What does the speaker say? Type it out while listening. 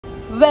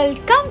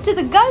Welcome to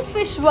the Gulf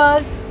Fish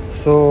World.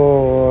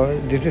 So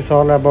this is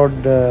all about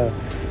the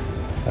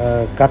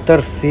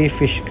Qatar sea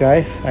fish,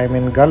 guys. I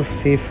mean Gulf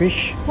sea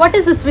fish. What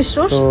is this fish,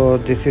 Rosh? So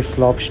this is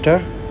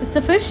lobster. It's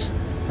a fish?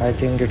 I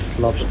think it's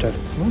lobster.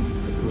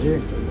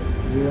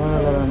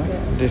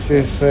 This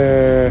is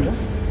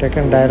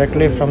taken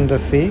directly from the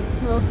sea.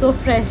 Oh, so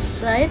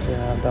fresh, right?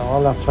 Yeah,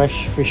 all are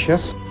fresh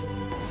fishes.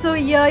 So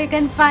here you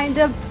can find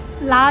a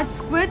large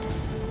squid.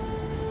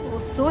 Oh,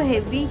 so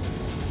heavy.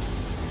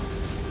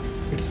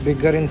 It's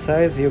bigger in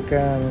size. You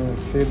can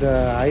see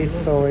the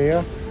eyes over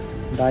here,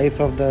 the eyes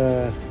of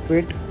the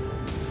squid.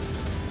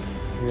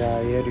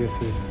 Yeah, here you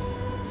see.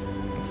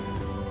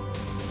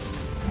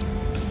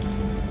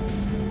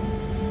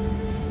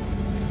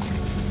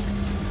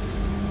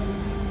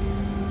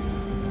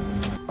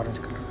 Orange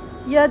color.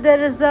 Here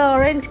there is a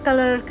orange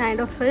color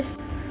kind of fish.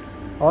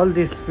 All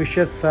these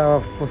fishes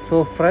are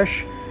so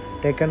fresh,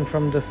 taken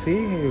from the sea.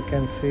 You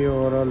can see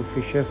overall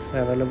fishes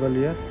available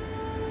here.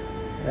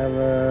 Have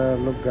a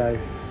look, guys.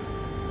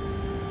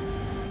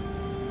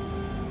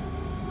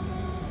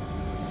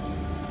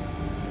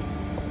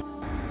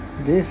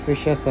 These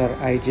fishes are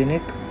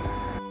hygienic.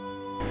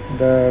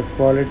 The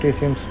quality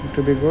seems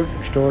to be good,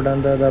 stored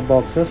under the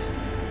boxes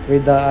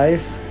with the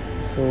ice,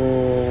 so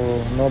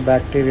no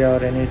bacteria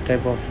or any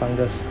type of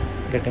fungus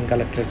getting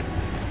collected.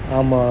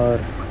 Armor.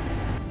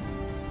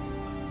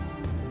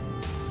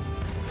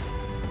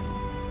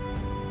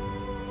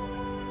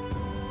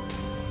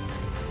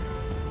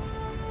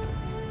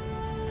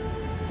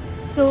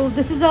 So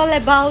this is all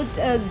about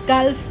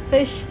Gulf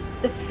fish,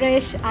 the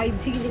fresh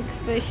hygienic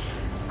fish.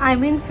 I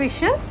mean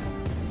fishes.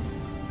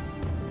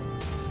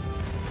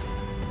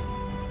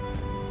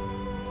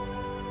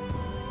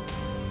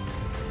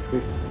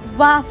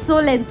 Wow,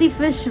 so lengthy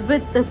fish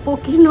with the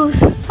pokey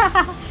nose.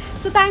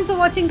 So thanks for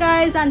watching,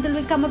 guys. Until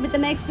we come up with the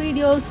next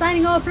video,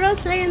 signing off,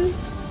 ROSLIN.